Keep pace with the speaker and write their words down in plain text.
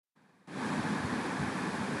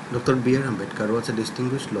Dr. B.R. Ambedkar was a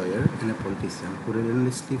distinguished lawyer and a politician who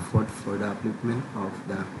relentlessly fought for the upliftment of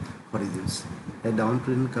the Harijans, a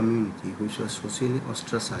downtrodden community which was socially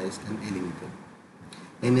ostracized and alienated.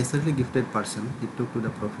 A naturally gifted person, he took to the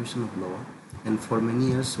profession of law and for many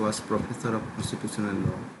years was professor of constitutional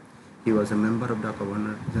law. He was a member of the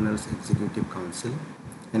Governor General's Executive Council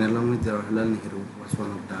and along with Jawaharlal Nehru was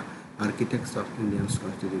one of the architects of India's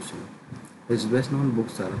constitution. His best-known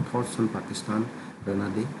books are Thoughts on Pakistan,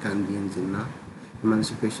 Ranade, Kandi and Jinnah,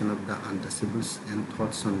 Emancipation of the Untouchables, and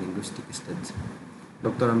Thoughts on Linguistic States.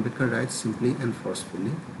 Dr. Ambedkar writes simply and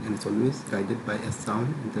forcefully and is always guided by a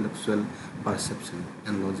sound intellectual perception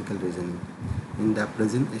and logical reasoning. In the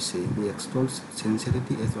present essay, he extols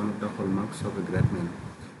sincerity as one of the hallmarks of a great man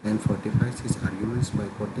and fortifies his arguments by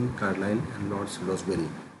quoting Carlyle and Lord Salisbury.